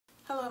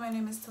my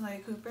name is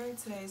Talaya Cooper.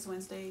 Today is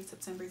Wednesday,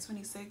 September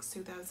 26,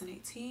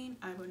 2018.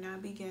 I will now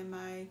begin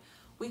my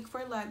week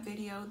 4 lab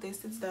video.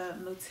 This is the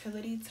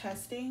motility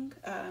testing.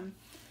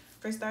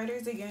 For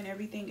starters, again,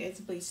 everything is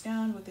bleached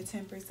down with a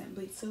 10%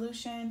 bleach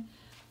solution.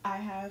 I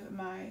have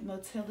my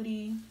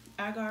motility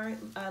agar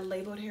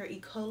labeled here E.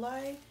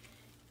 coli,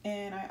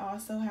 and I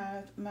also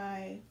have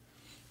my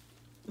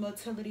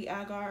motility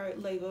agar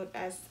labeled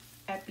as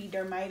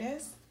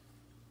epidermitis.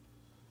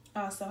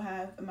 I also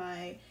have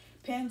my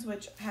pens,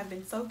 which have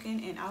been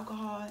soaking in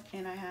alcohol,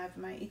 and I have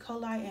my E.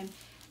 coli and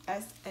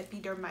S.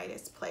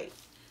 epidermitis plate.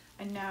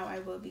 And now I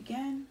will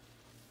begin.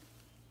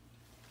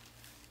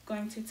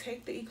 Going to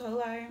take the E.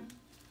 coli,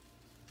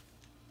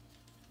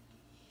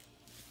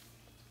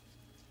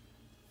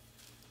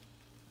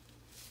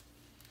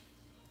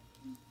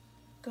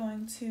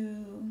 going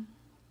to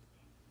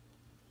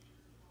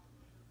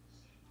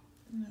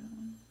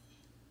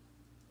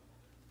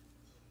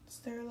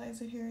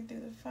sterilize it here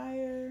through the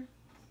fire.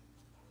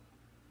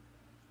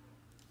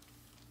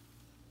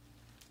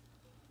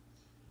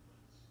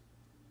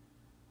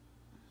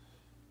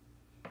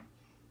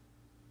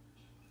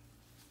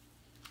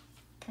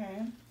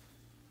 Okay.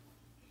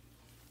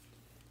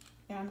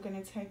 Now I'm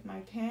going to take my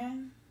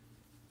pen,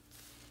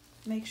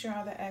 make sure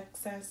all the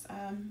excess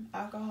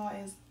alcohol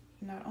is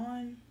not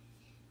on.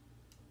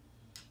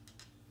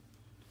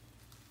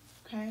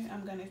 Okay,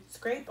 I'm going to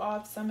scrape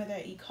off some of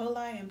that E.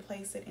 coli and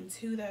place it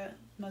into the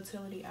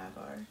motility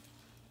agar.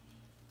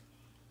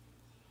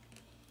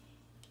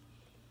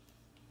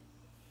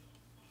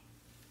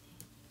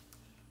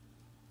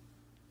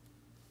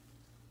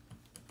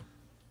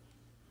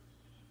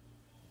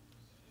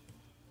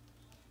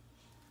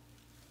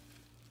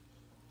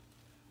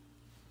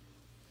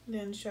 The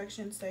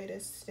instructions say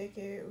to stick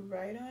it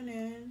right on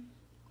in.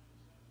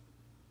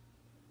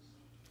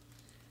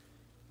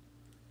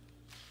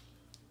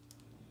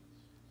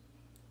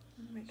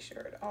 Make sure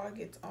it all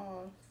gets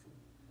off.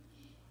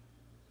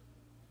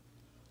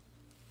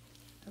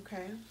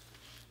 Okay.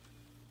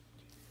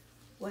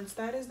 Once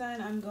that is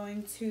done, I'm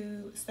going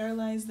to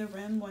sterilize the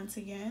rim once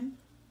again.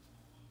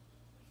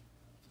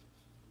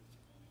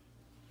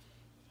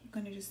 I'm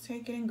going to just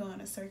take it and go in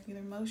a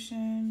circular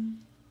motion.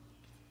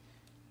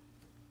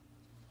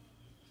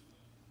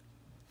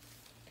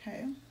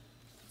 Okay,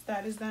 once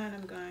that is done,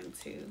 I'm going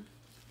to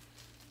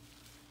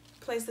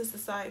place this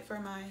aside for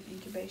my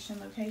incubation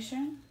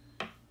location.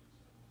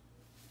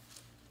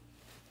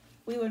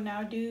 We will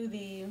now do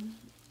the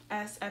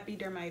S.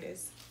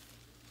 epidermitis.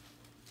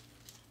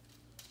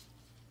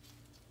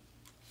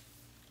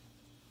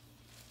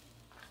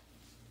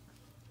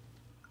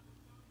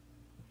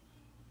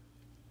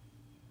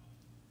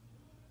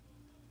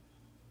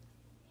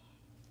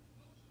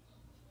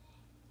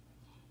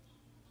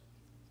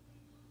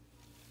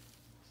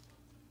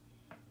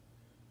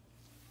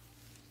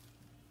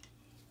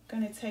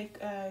 Going to take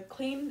a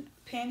clean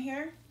pen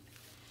here,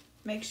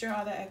 make sure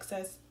all the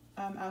excess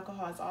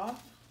alcohol is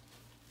off.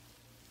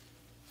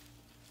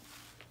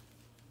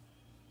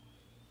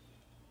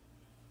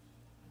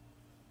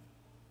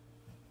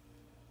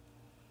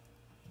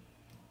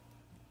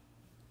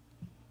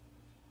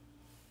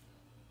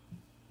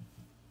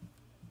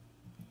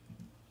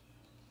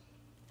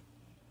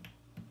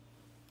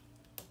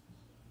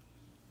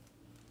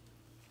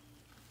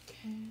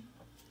 Okay.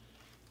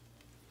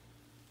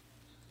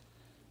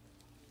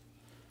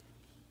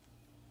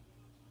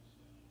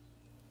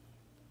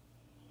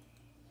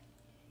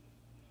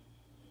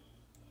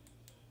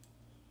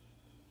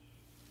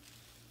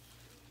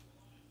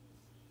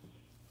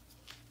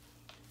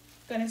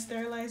 Gonna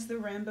sterilize the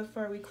rim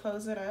before we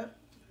close it up.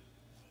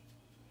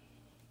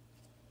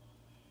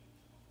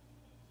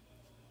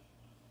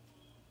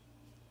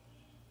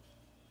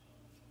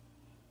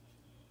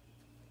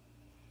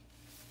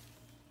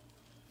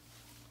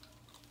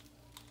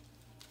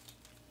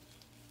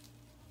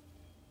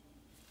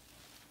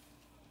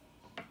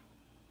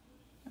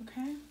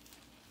 Okay,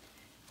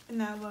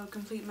 and that will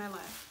complete my lab.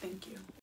 Thank you.